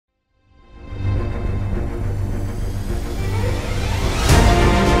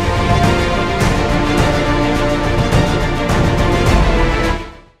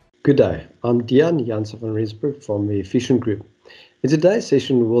Good day, I'm Dian Janssen van Rensburg from the Efficient Group. In today's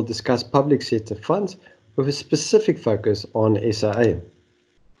session, we will discuss public sector funds with a specific focus on SAA.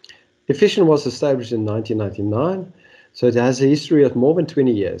 Efficient was established in 1999, so it has a history of more than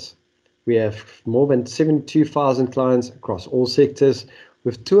 20 years. We have more than 72,000 clients across all sectors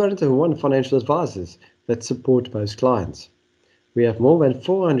with 201 financial advisors that support those clients. We have more than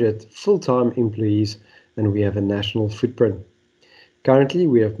 400 full-time employees and we have a national footprint. Currently,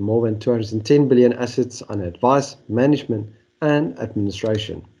 we have more than 210 billion assets under advice, management, and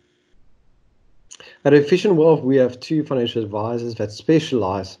administration. At Efficient Wealth, we have two financial advisors that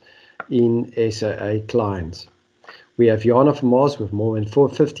specialize in SAA clients. We have Jana van Maas with more than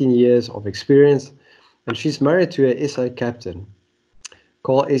 15 years of experience, and she's married to a SA captain.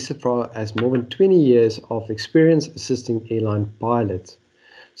 Carl Esefra has more than 20 years of experience assisting airline pilots.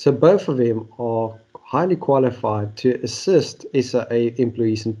 So both of them are highly qualified to assist SAA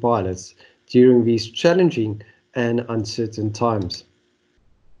employees and pilots during these challenging and uncertain times.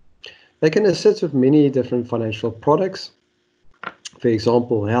 They can assist with many different financial products, for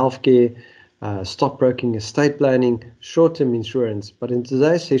example, healthcare, stockbroking, estate planning, short-term insurance, but in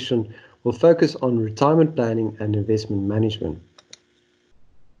today's session, we'll focus on retirement planning and investment management.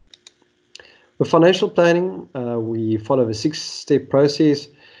 With financial planning, we follow a 6-step process.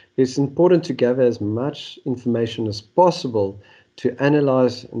 It's important to gather as much information as possible to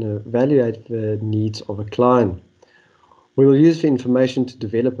analyze and evaluate the needs of a client. We will use the information to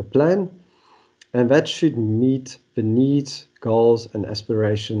develop a plan, and that should meet the needs, goals, and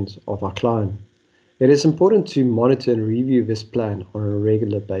aspirations of our client. It is important to monitor and review this plan on a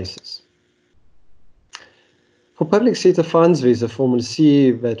regular basis. For public sector funds, there's a Formula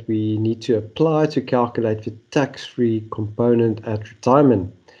C that we need to apply to calculate the tax-free component at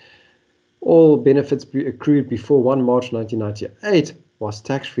retirement. All benefits accrued before 1 March 1998 was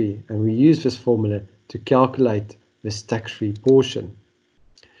tax-free, and we use this formula to calculate this tax-free portion.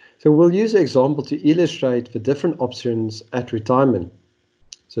 So we'll use an example to illustrate the different options at retirement.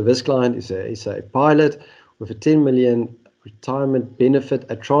 So this client is a pilot with a 10 million retirement benefit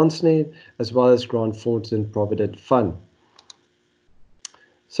at Transnet, as well as Grant Thornton Provident Fund.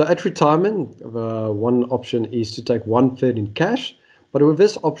 So at retirement, one option is to take 1/3 in cash, but with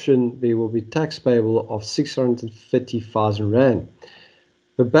this option, there will be tax payable of 630,000 Rand.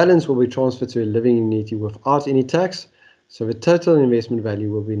 The balance will be transferred to a living annuity without any tax, so the total investment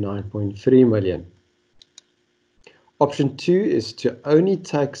value will be 9.3 million. Option 2 is to only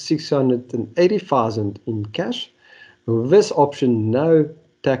take 680,000 in cash. With this option, no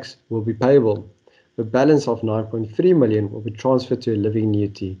tax will be payable. The balance of 9.3 million will be transferred to a living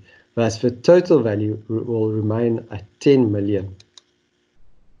annuity, thus the total value will remain at 10 million.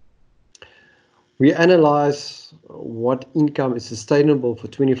 We analyze what income is sustainable for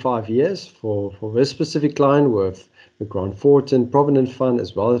 25 years for this specific client with the Grant Thornton Provident Fund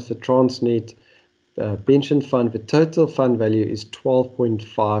as well as the Transnet pension fund. The total fund value is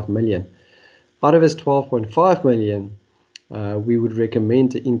 12.5 million. Out of this 12.5 million, we would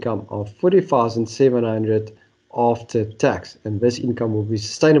recommend the income of 40,700 after tax, and this income will be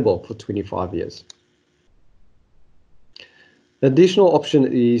sustainable for 25 years. The additional option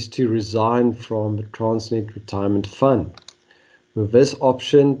is to resign from the Transnet Retirement Fund. With this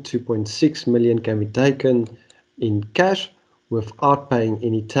option, 2.6 million can be taken in cash without paying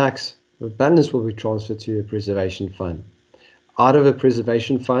any tax. The balance will be transferred to a preservation fund. Out of a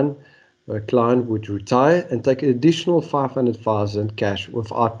preservation fund, the client would retire and take an additional 500,000 cash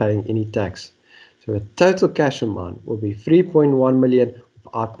without paying any tax. So the total cash amount will be 3.1 million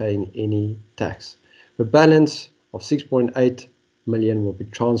without paying any tax. The balance of 6.8 million will be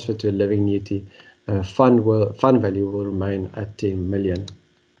transferred to a living annuity. Fund value will remain at 10 million.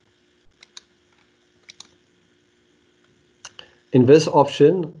 In this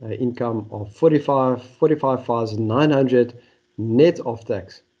option, income of 45,900 net of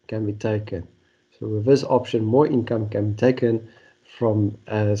tax can be taken. So with this option, more income can be taken from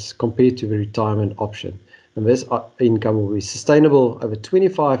as compared to the retirement option. And this income will be sustainable over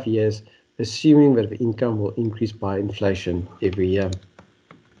 25 years, assuming that the income will increase by inflation every year.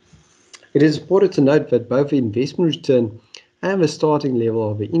 It is important to note that both the investment return and the starting level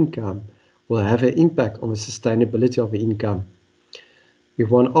of the income will have an impact on the sustainability of the income. If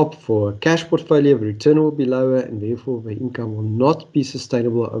one opts for a cash portfolio, the return will be lower and therefore the income will not be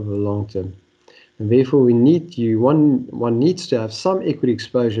sustainable over the long term. And therefore one needs to have some equity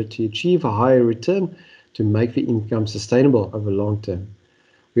exposure to achieve a higher return to make the income sustainable over the long term.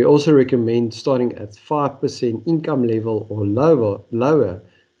 We also recommend starting at 5% income level or lower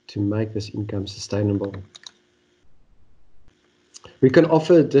to make this income sustainable. We can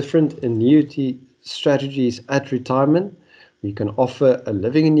offer different annuity strategies at retirement. We can offer a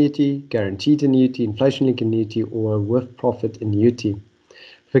living annuity, guaranteed annuity, inflation-linked annuity, or a with-profit annuity.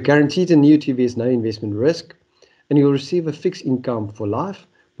 For guaranteed annuity, there's no investment risk, and you'll receive a fixed income for life,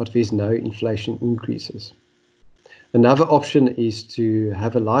 but there's no inflation increases. Another option is to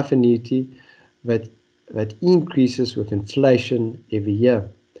have a life annuity that increases with inflation every year,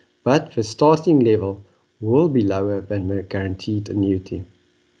 but the starting level will be lower than the guaranteed annuity.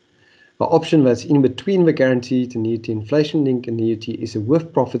 The option that's in between the guaranteed annuity and inflation-linked annuity is a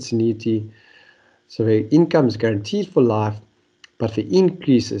with-profits annuity. So the income is guaranteed for life, but the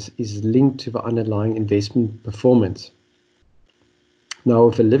increases is linked to the underlying investment performance. Now,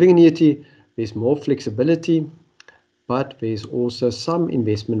 with a living annuity, there's more flexibility, but there's also some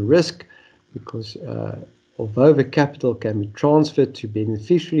investment risk because although the capital can be transferred to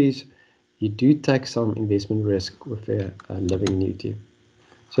beneficiaries, you do take some investment risk with a living annuity.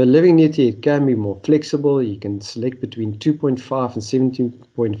 So a living annuity, it can be more flexible. You can select between 2.5 and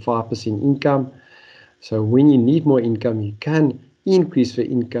 17.5% income. So when you need more income, you can increase the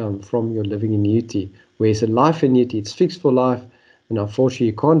income from your living annuity. Whereas a life annuity, it's fixed for life, and unfortunately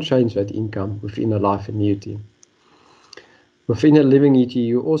you can't change that income within a life annuity. Within a living annuity,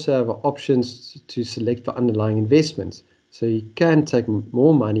 you also have options to select the underlying investments. So you can take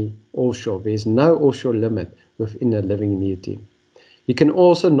more money offshore. There's no offshore limit within a living annuity. You can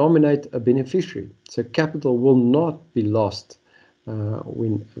also nominate a beneficiary, so capital will not be lost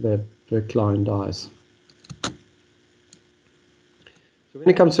when the client dies. So when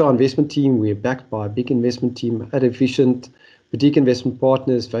it comes to our investment team, we're backed by a big investment team at Efficient. Boutique investment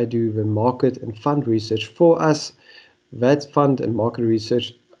partners, they do the market and fund research for us. That fund and market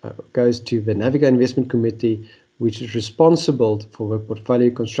research goes to the Naviga Investment Committee, which is responsible for the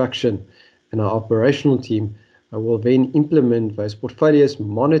portfolio construction, and our operational team will then implement those portfolios,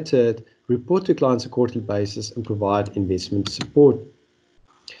 monitor it, report to clients on a quarterly basis, and provide investment support.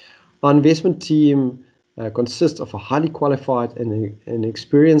 Our investment team consists of a highly qualified and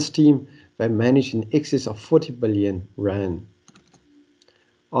experienced team. They manage in excess of 40 billion rand.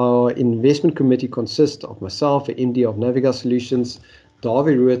 Our investment committee consists of myself, the MD of Naviga Solutions,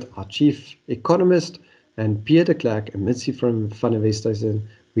 Dawie Rood, our chief economist, and Pierre de Klerk, a Mitzi from Van Westhuizen,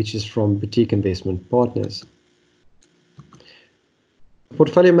 which is from Boutique Investment Partners.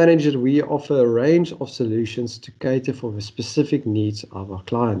 Portfolio manager, we offer a range of solutions to cater for the specific needs of our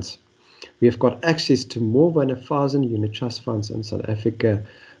clients. We have got access to more than 1,000 unit trust funds in South Africa,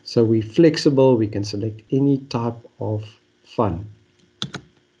 so we're flexible. We can select any type of fund.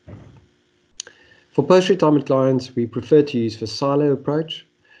 For post-retirement clients, we prefer to use the silo approach.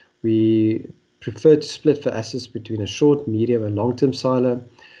 We prefer to split the assets between a short, medium, and long-term silo.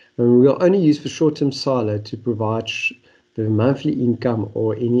 And we'll only use the short-term silo to provide the monthly income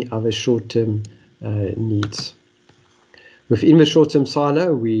or any other short-term needs. Within the short-term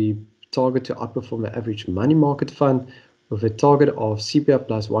silo, we target to outperform the average money market fund with a target of CPI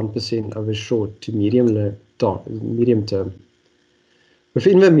plus 1% over short to medium term.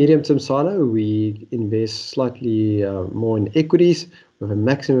 Within the medium-term silo, we invest slightly more in equities with a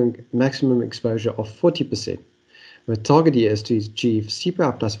maximum exposure of 40%. The target here is to achieve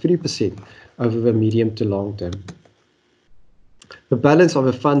CPI plus 3% over the medium to long term. The balance of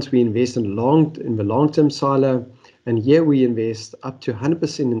the funds we invest in the long-term silo, and here we invest up to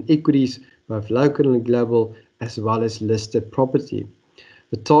 100% in equities, both local and global, as well as listed property.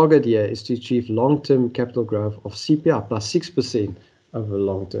 The target here is to achieve long-term capital growth of CPI plus 6% over the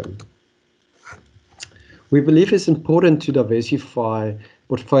long term. We believe it's important to diversify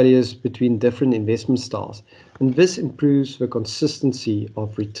portfolios between different investment styles, and this improves the consistency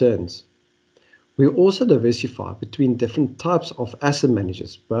of returns. We also diversify between different types of asset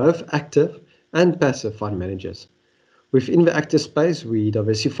managers, both active and passive fund managers. Within the active space, we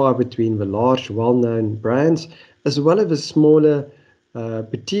diversify between the large, well-known brands, as well as the smaller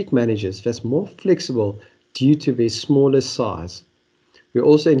boutique managers that's more flexible due to their smaller size. We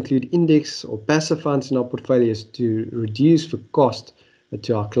also include index or passive funds in our portfolios to reduce the cost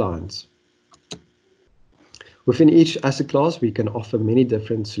to our clients. Within each asset class, we can offer many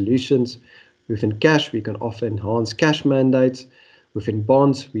different solutions. Within cash, we can offer enhanced cash mandates. Within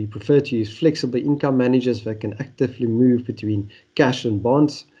bonds, we prefer to use flexible income managers that can actively move between cash and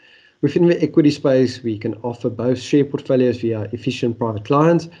bonds. Within the equity space, we can offer both share portfolios via Efficient Private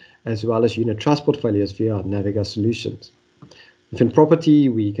Clients, as well as unit trust portfolios via Naviga Solutions. Within property,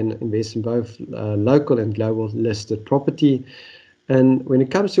 we can invest in both local and global listed property. And when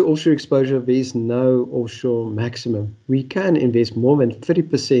it comes to offshore exposure, there's no offshore maximum. We can invest more than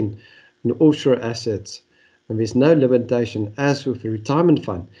 30% in offshore assets and there's no limitation as with the retirement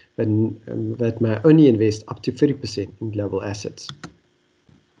fund that may only invest up to 30% in global assets.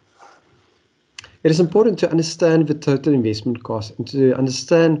 It is important to understand the total investment cost and to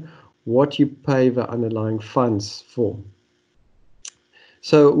understand what you pay the underlying funds for.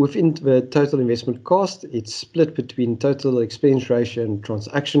 So within the total investment cost, it's split between total expense ratio and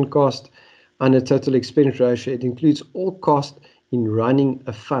transaction cost. Under total expense ratio, it includes all costs in running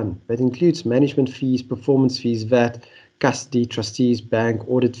a fund. That includes management fees, performance fees, VAT, custody, trustees, bank,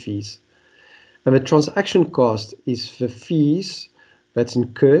 audit fees. And the transaction cost is the fees that's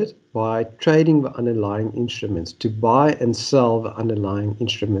incurred by trading the underlying instruments, to buy and sell the underlying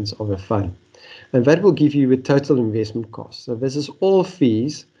instruments of a fund. And that will give you a total investment cost. So this is all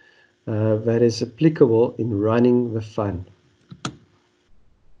fees that is applicable in running the fund.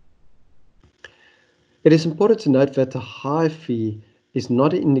 It is important to note that a high fee is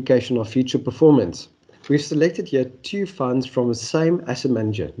not an indication of future performance. We've selected here two funds from the same asset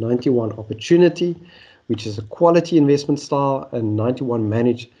manager, 91 Opportunity, which is a quality investment style, and 91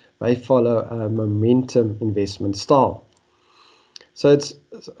 Manage. They follow a momentum investment style. So it's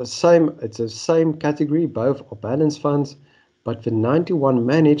the same category, both are balanced funds, but the 91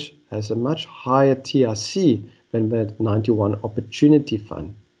 Manage has a much higher TRC than the 91 Opportunity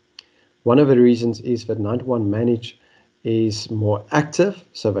fund. One of the reasons is that 91 Manage is more active,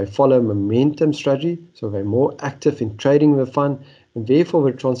 so they follow momentum strategy, so they're more active in trading the fund, and therefore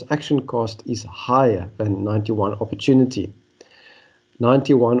the transaction cost is higher than 91 Opportunity.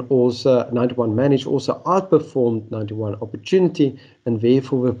 91 Manage also outperformed 91 Opportunity, and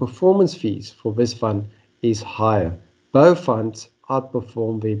therefore the performance fees for this fund is higher. Both funds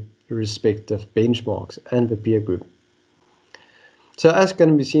outperform their respective benchmarks and the peer group. So as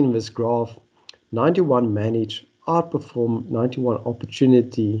can be seen in this graph, 91 Manage outperformed 91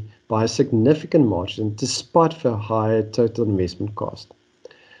 Opportunity by a significant margin despite the higher total investment cost.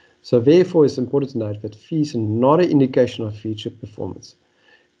 So therefore, it's important to note that fees are not an indication of future performance.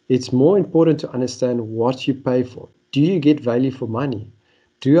 It's more important to understand what you pay for. Do you get value for money?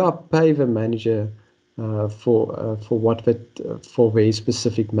 Do I pay the manager for very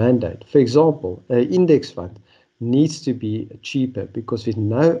specific mandate? For example, an index fund needs to be cheaper because there's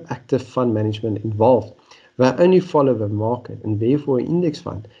no active fund management involved. They only follow the market, and therefore an index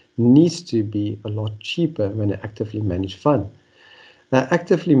fund needs to be a lot cheaper than an actively managed fund. Now,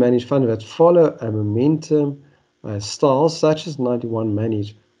 actively managed funds that follow a momentum style, such as 91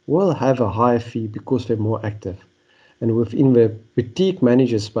 Manage, will have a higher fee because they're more active. And within the boutique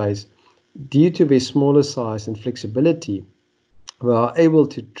manager space, due to their smaller size and flexibility, they are able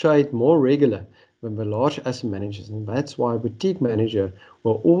to trade more regular than the large asset managers. And that's why a boutique manager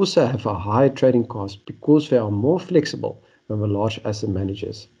will also have a higher trading cost because they are more flexible than the large asset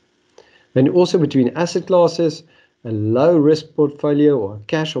managers. Then also between asset classes, a low risk portfolio or a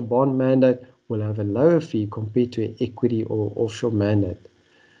cash or bond mandate will have a lower fee compared to an equity or offshore mandate.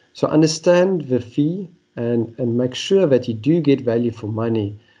 So understand the fee and make sure that you do get value for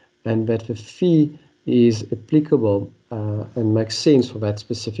money and that the fee is applicable and makes sense for that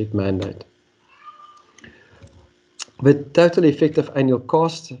specific mandate. The total effective annual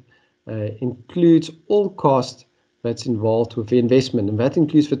cost includes all costs that's involved with the investment, and that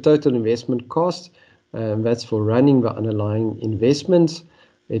includes the total investment cost. That's for running the underlying investments.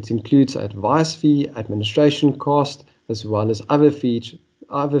 It includes advice fee, administration cost, as well as other fees,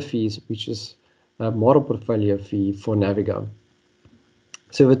 which is a model portfolio fee for Navigo.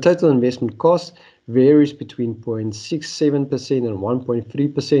 So the total investment cost varies between 0.67% and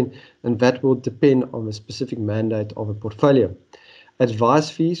 1.3%, and that will depend on the specific mandate of a portfolio. Advice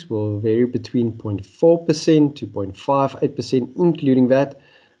fees will vary between 0.4% to 0.58%, including that,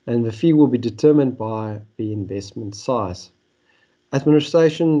 and the fee will be determined by the investment size.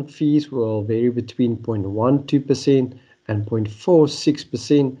 Administration fees will vary between 0.12% and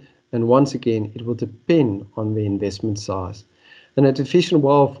 0.46%, and once again, it will depend on the investment size. And at Efficient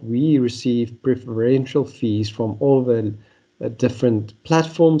Wealth, we receive preferential fees from all the different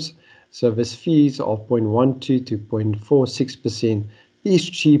platforms. So this fees of 0.12 to 0.46% is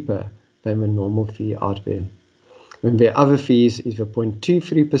cheaper than the normal fee out there. And the other fees is the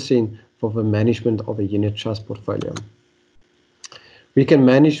 0.23% for the management of a unit trust portfolio. We can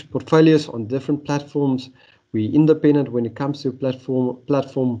manage portfolios on different platforms. We're independent when it comes to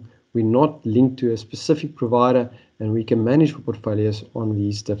platform. We're not linked to a specific provider, and we can manage portfolios on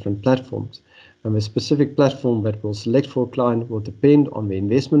these different platforms. And the specific platform that we'll select for a client will depend on the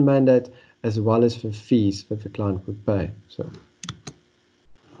investment mandate as well as the fees that the client would pay. So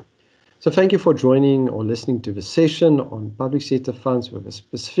thank you for joining or listening to the session on public sector funds with a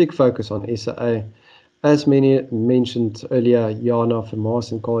specific focus on SAA. As many mentioned earlier, Jana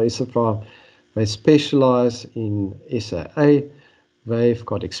Vermaas and Carl Esselfra, they specialize in SAA. They've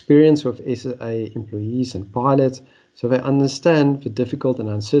got experience with SAA employees and pilots, so they understand the difficult and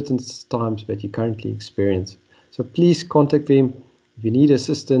uncertain times that you currently experience. So please contact them if you need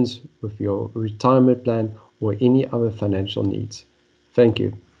assistance with your retirement plan or any other financial needs. Thank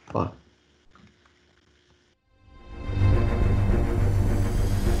you. Bye.